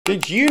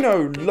Did you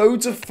know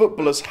loads of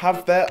footballers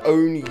have their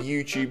own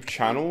YouTube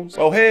channels?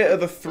 Well, here are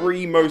the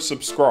 3 most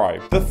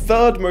subscribed. The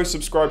 3rd most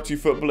subscribed to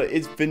footballer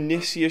is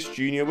Vinicius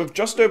Jr. with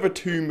just over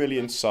 2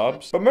 million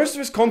subs, but most of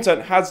his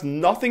content has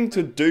nothing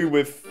to do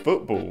with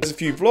football. There's a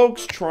few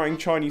vlogs trying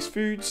Chinese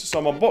foods,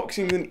 some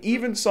unboxings, and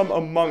even some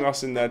Among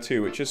Us in there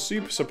too, which is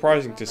super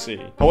surprising to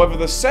see. However,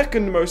 the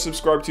 2nd most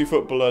subscribed to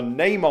footballer,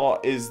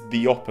 Neymar, is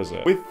the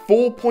opposite. With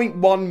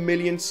 4.1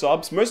 million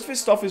subs, most of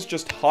his stuff is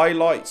just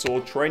highlights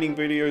or training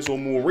videos or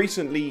more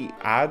recently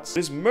ads.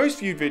 His most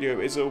viewed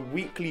video is a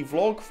weekly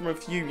vlog from a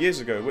few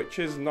years ago, which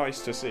is nice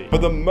to see.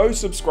 But the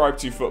most subscribed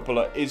to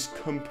footballer is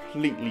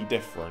completely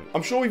different.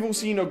 I'm sure we've all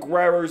seen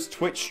Aguero's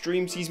Twitch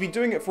streams. He's been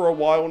doing it for a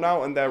while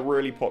now and they're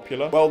really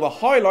popular. Well, the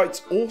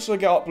highlights also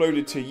get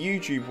uploaded to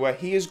YouTube, where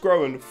he has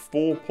grown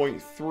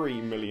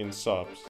 4.3 million subs.